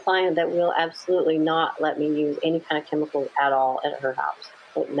client that will absolutely not let me use any kind of chemical at all at her house.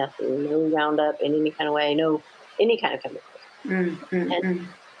 Like nothing, no Roundup in any kind of way, no any kind of chemical.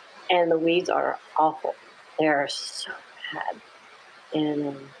 And the weeds are awful. They are so bad.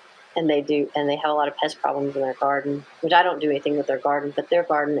 And they have a lot of pest problems in their garden, which I don't do anything with their garden, but their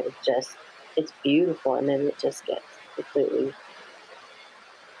garden is just, it's beautiful. And then it just gets completely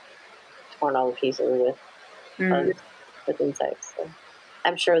torn all to pieces with insects. So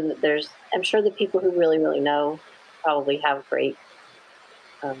I'm sure that the people who really, really know probably have great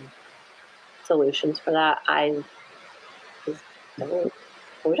solutions for that. I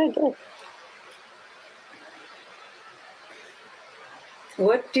wish I did.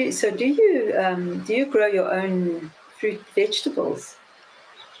 Do you grow your own fruit, vegetables?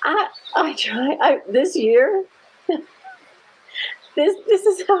 I try. This year, this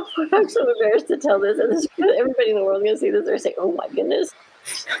is how I'm so embarrassed to tell this, and everybody in the world is going to see this. They're saying, "Oh my goodness."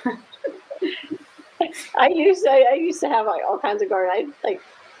 I used to have like all kinds of garden.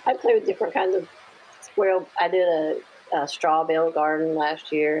 I play with different kinds of squirrel. I did a straw bale garden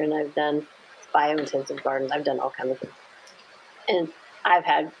last year, and I've done bio-intensive gardens. I've done all kinds of things, and I've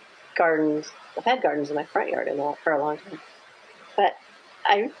had gardens in my front yard for a long time. But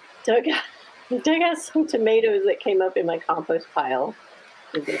I dug out some tomatoes that came up in my compost pile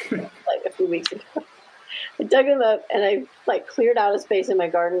like a few weeks ago. I dug them up, and I cleared out a space in my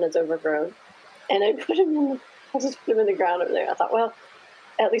garden that's overgrown, and I just put them in the ground over there. I thought, well,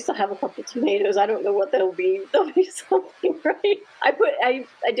 at least I'll have a couple tomatoes. I don't know what they'll be. They'll be something, right?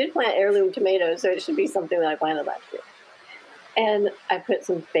 I did plant heirloom tomatoes, so it should be something that I planted last year. And I put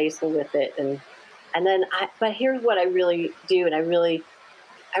some basil with it, and then but here's what I really do, and I really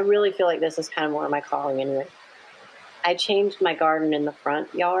feel like this is kind of more of my calling anyway. I changed my garden in the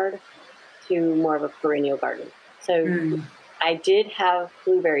front yard to more of a perennial garden. So I did have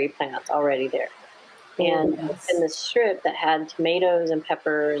blueberry plants already there. And in the strip that had tomatoes and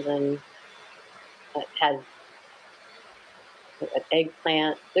peppers and had an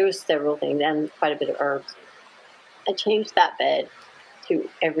eggplant, there was several things and quite a bit of herbs. I changed that bed to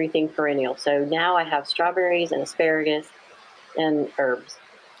everything perennial. So now I have strawberries and asparagus and herbs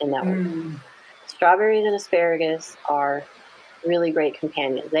in that one. Strawberries and asparagus are really great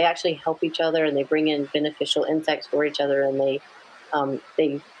companions. They actually help each other, and they bring in beneficial insects for each other, and they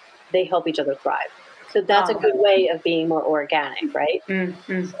help each other thrive. So that's a good way of being more organic, right? So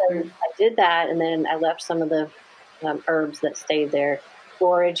I did that, and then I left some of the herbs that stayed there.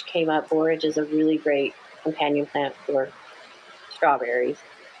 Borage came up. Borage is a really great companion plant for strawberries.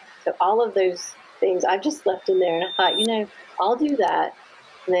 So all of those things I've just left in there, and I thought, I'll do that.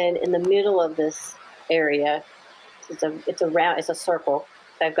 And then in the middle of this area, it's a circle.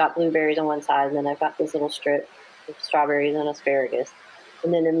 So I've got blueberries on one side, and then I've got this little strip of strawberries and asparagus.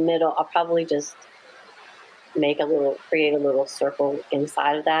 And then in the middle, I'll probably just create a little circle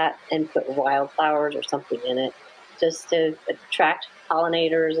inside of that and put wildflowers or something in it, just to attract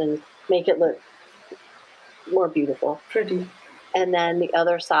pollinators and make it look more beautiful. Pretty. And then the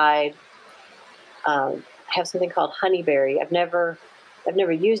other side, I have something called honeyberry. I've never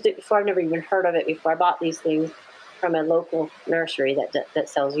used it before. I've never even heard of it before. I bought these things from a local nursery that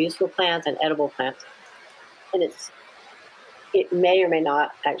sells useful plants and edible plants. And it may or may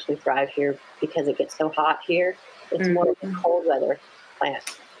not actually thrive here because it gets so hot here. It's more of a cold weather plant.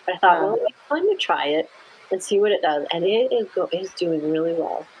 But I thought, well, it's fun to try it and see what it does. And it is doing really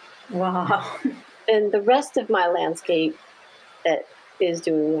well. Wow. And the rest of my landscape that is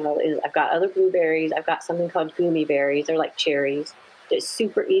doing well is I've got other blueberries. I've got something called gummy berries. They're like cherries. It's a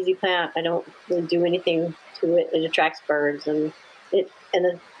super easy plant. I don't really do anything to it. It attracts birds, and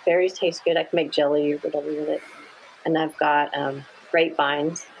the berries taste good. I can make jelly or whatever with it. And I've got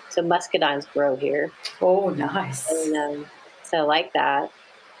grapevines. So muscadines grow here. Oh, nice. And so I like that.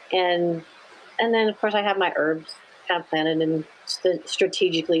 And then, of course, I have my herbs kind of planted in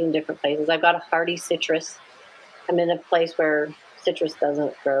strategically in different places. I've got a hardy citrus. I'm in a place where citrus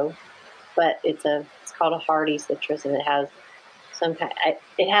doesn't grow, but it's called a hardy citrus, and it has some kind.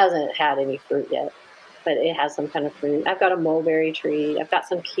 It hasn't had any fruit yet, but it has some kind of fruit. I've got a mulberry tree. I've got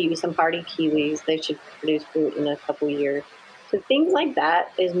some hardy kiwis. They should produce fruit in a couple years. So things like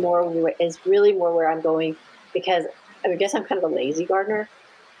that is really more where I'm going, because I guess I'm kind of a lazy gardener.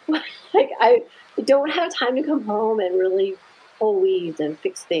 Like I don't have time to come home and really pull weeds and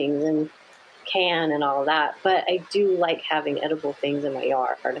fix things and can and all of that. But I do like having edible things in my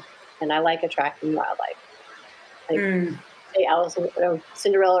yard, and I like attracting wildlife. Like say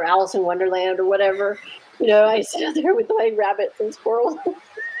Cinderella or Alice in Wonderland or whatever. I sit out there with my rabbits and squirrels,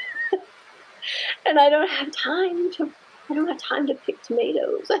 and I don't have time to pick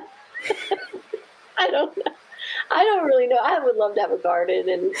tomatoes. I don't know. I don't really know. I would love to have a garden,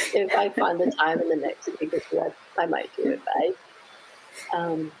 and if I find the time in the next week or two, I might do it. But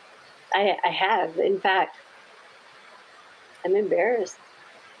I have. In fact, I'm embarrassed.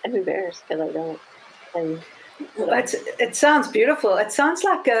 Because I don't. And it sounds beautiful. It sounds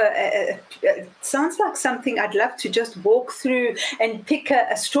like something I'd love to just walk through and pick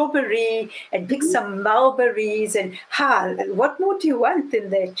a strawberry and pick some mulberries and what more do you want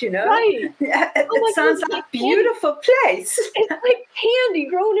than that? Right. It sounds like a beautiful place. It's like candy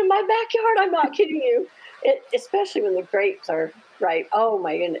growing in my backyard. I'm not kidding you. Especially when the grapes are ripe. Oh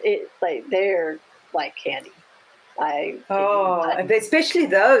my goodness! They're like candy. Especially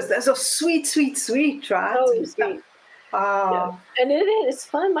those are sweet, right? Oh, sweet. Yeah. And it's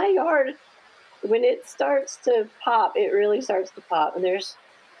fun. My yard, when it starts to pop, it really starts to pop. And there's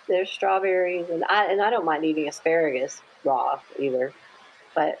strawberries, and I don't mind eating asparagus raw either.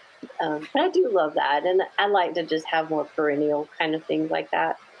 But I do love that, and I like to just have more perennial kind of things like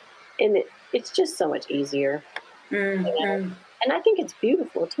that. And it's just so much easier. And I think it's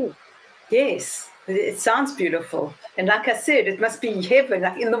beautiful too. Yes. It sounds beautiful. And like I said, it must be heaven.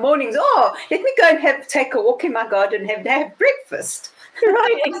 Like in the mornings, let me go and take a walk in my garden and have breakfast.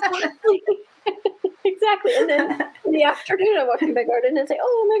 Right, exactly. Exactly. And then in the afternoon, I walk in my garden and say,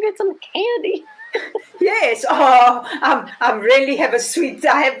 I'm going to get some candy. Yes. I'm really have a sweet.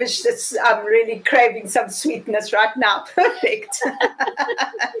 I'm really craving some sweetness right now. Perfect.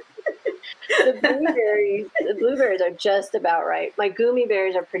 The blueberries are just about right. My gummy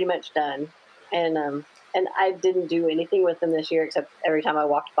berries are pretty much done. And I didn't do anything with them this year, except every time I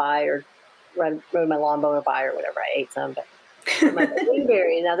walked by or rode my lawnmower by or whatever, I ate some. But my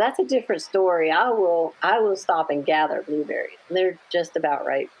blueberries, now that's a different story. I will stop and gather blueberries. They're just about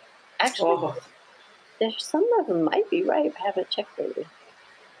right. Actually, there's some of them might be ripe. I haven't checked lately.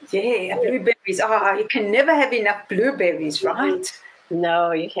 Yeah, blueberries. You can never have enough blueberries, right?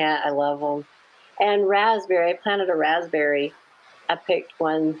 No, you can't. I love them. And raspberry. I planted a raspberry. I picked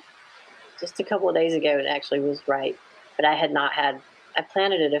one just a couple of days ago, and it actually was ripe. But I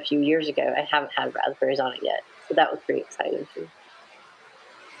planted it a few years ago. I haven't had raspberries on it yet. So that was pretty exciting too.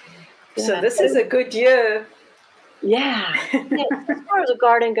 So this is a good year. Yeah. As far as a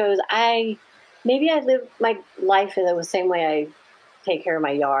garden goes, I live my life in the same way I take care of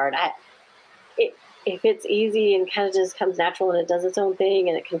my yard. If it's easy and kind of just comes natural and it does its own thing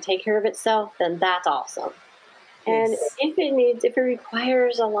and it can take care of itself, then that's awesome. And if it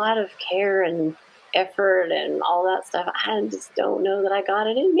requires a lot of care and effort and all that stuff, I just don't know that I got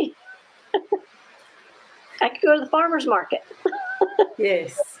it in me. I could go to the farmer's market.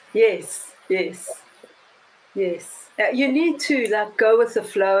 Yes. You need to go with the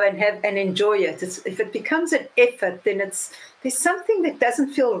flow and enjoy it. If it becomes an effort, then there's something that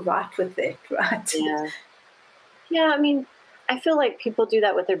doesn't feel right with it, right? Yeah. I mean, I feel like people do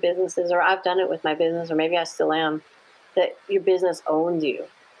that with their businesses, or I've done it with my business, or maybe I still am. That your business owns you.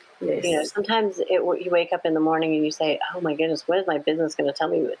 Yes. Sometimes you wake up in the morning and you say, "Oh my goodness, what is my business going to tell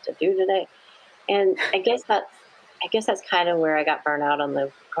me what to do today?" And I guess that's kind of where I got burnt out on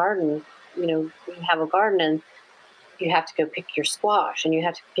the garden. You have a garden and you have to go pick your squash, and you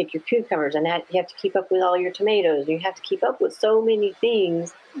have to pick your cucumbers, and you have to keep up with all your tomatoes. You have to keep up with so many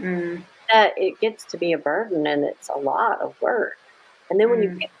things that it gets to be a burden, and it's a lot of work. And then when you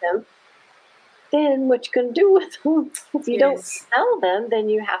pick them, then what you going to do with them? If you don't sell them, then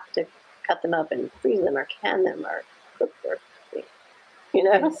you have to cut them up and freeze them or can them or cook them.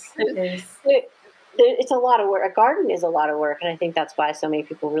 It's a lot of work. A garden is a lot of work, and I think that's why so many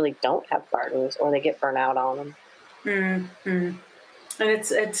people really don't have gardens, or they get burnt out on them. And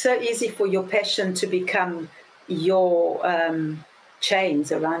it's so easy for your passion to become your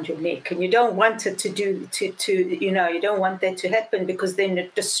chains around your neck, and you don't want it you don't want that to happen, because then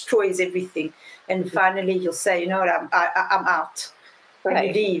it destroys everything, and finally you'll say, you know what, I'm out, Right. and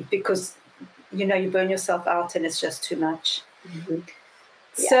you leave because you burn yourself out and it's just too much. Mm-hmm.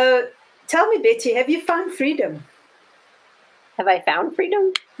 Yeah. So tell me, Betty, have you found freedom? Have I found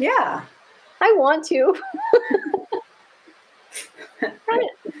freedom? Yeah, I want to.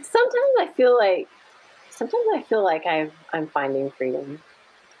 Sometimes I feel like I'm finding freedom.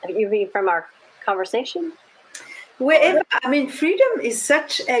 You mean from our conversation? wherever. I mean, freedom is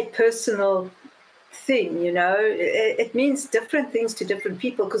such a personal thing, it means different things to different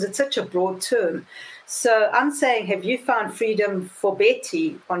people because it's such a broad term. So I'm saying, have you found freedom for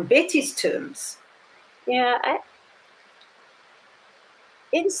Betty on Betty's terms? Yeah,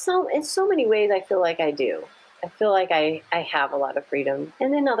 in so many ways I feel like I do. I feel like I have a lot of freedom,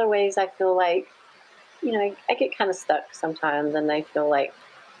 and in other ways I feel like I get kind of stuck sometimes, and I feel like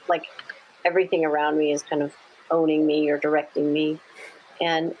everything around me is kind of owning me or directing me,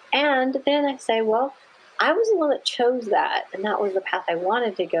 and then I say, well, I was the one that chose that, and that was the path I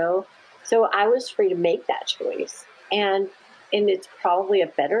wanted to go, so I was free to make that choice, and it's probably a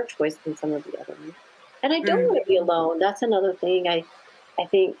better choice than some of the other ones. And I don't want to be alone. That's another thing. I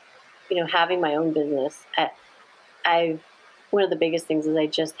think, having my own business, one of the biggest things is I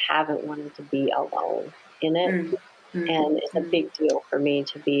just haven't wanted to be alone in it. And it's a big deal for me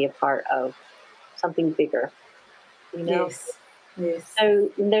to be a part of something bigger, Yes.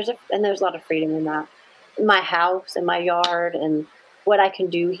 So there's a lot of freedom in that. My house and my yard and what I can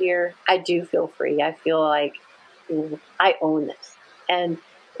do here, I do feel free. I feel like I own this. And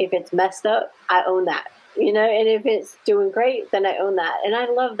if it's messed up, I own that. And if it's doing great, then I own that. And I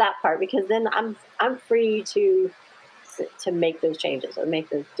love that part because then I'm free to make those changes or make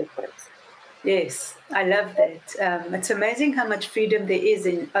those difference. Yes, I love that. It's amazing how much freedom there is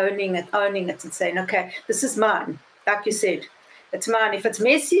in owning it and saying, okay, this is mine. Like you said, it's mine. If it's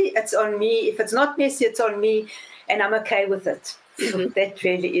messy, it's on me. If it's not messy, it's on me. And I'm okay with it. Mm-hmm. That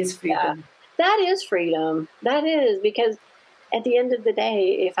really is freedom. Yeah, that is freedom. That is, because at the end of the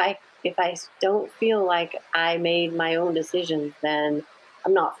day, if I don't feel like I made my own decisions, then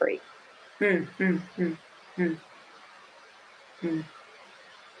I'm not free. I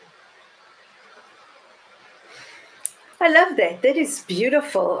love that. That is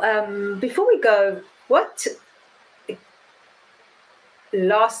beautiful. Before we go, what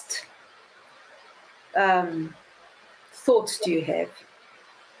last thoughts do you have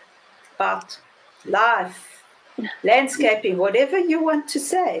about life, landscaping, whatever you want to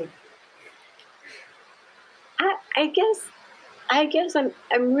say? I guess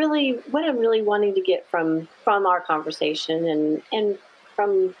I'm really wanting to get from our conversation and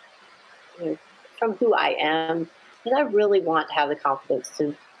from from who I am, and I really want to have the confidence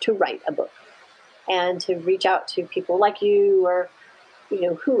to write a book and to reach out to people like you or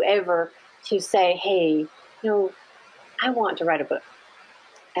whoever to say, hey, I want to write a book,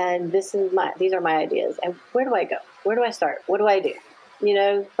 and these are my ideas, and where do I go? Where do I start? What do I do?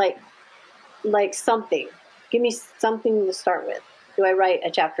 Like something. Give me something to start with. Do I write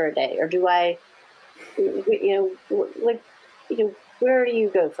a chapter a day, or do I, where do you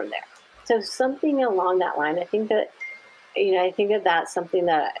go from there? So something along that line. I think that that's something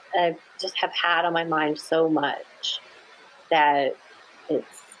that I just have had on my mind so much that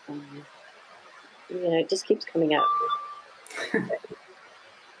it's, it just keeps coming up.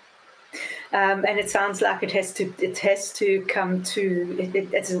 And it sounds like it has to come to.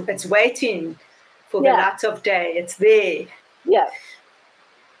 It's waiting for the light of day. It's there. Yeah.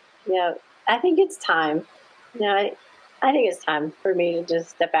 Yeah. I think it's time. I think it's time for me to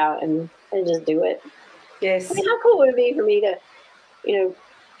just step out and just do it. Yes. I mean, how cool would it be for me to,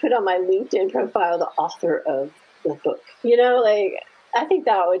 put on my LinkedIn profile the author of the book? I think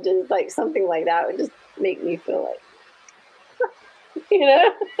that would just something like that would just make me feel like,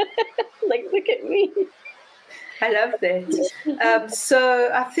 like, look at me. I love that. So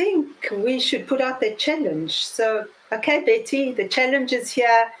I think we should put out that challenge. So, okay, Betty, the challenge is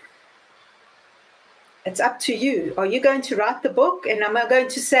here. It's up to you. Are you going to write the book? And I'm going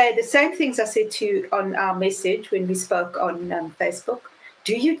to say the same things I said to you on our message when we spoke on Facebook.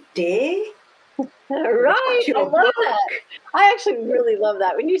 Do you dare? Right. I love that. I actually really love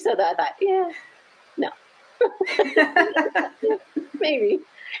that. When you said that, I thought, yeah, no. Maybe.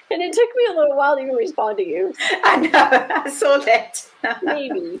 And it took me a little while to even respond to you. I know. I saw that.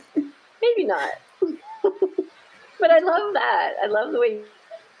 Maybe not. But I love that. I love the way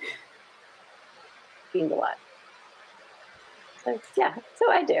you mean a lot. So, yeah.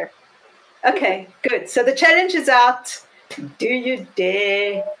 So I dare. Okay, good. So the challenge is out. Do you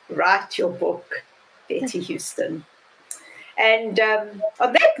dare write your book, Betty Houston? And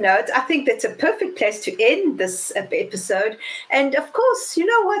on that note, I think that's a perfect place to end this episode. And of course, you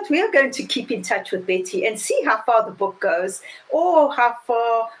know what? We are going to keep in touch with Betty and see how far the book goes or how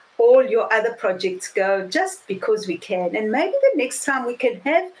far all your other projects go, just because we can. And maybe the next time we can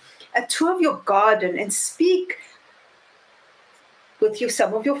have a tour of your garden and speak with you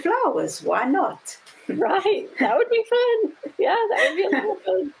some of your flowers. Why not? Right. That would be fun. Yeah, that would be a lot of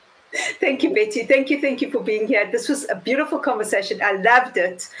fun. Thank you, Betty. Thank you for being here. This was a beautiful conversation. I loved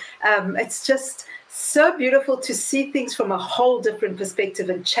it. It's just so beautiful to see things from a whole different perspective,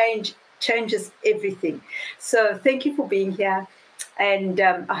 and changes everything. So thank you for being here. And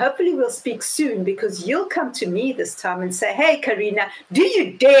hopefully we'll speak soon, because you'll come to me this time and say, hey, Carina, do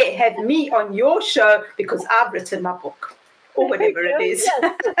you dare have me on your show because I've written my book, or whatever it is.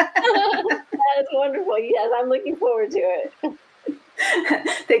 Yes. That is wonderful. Yes, I'm looking forward to it.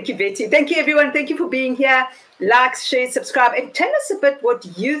 Thank you, Betty. Thank you, everyone. Thank you for being here. Like, share, subscribe, and tell us a bit what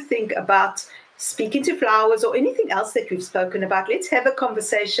you think about speaking to flowers or anything else that we've spoken about. Let's have a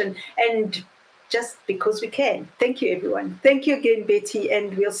conversation, and just because we can. Thank you, everyone. Thank you again, Betty,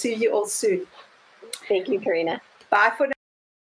 and we'll see you all soon. Thank you, Carina. Bye for now.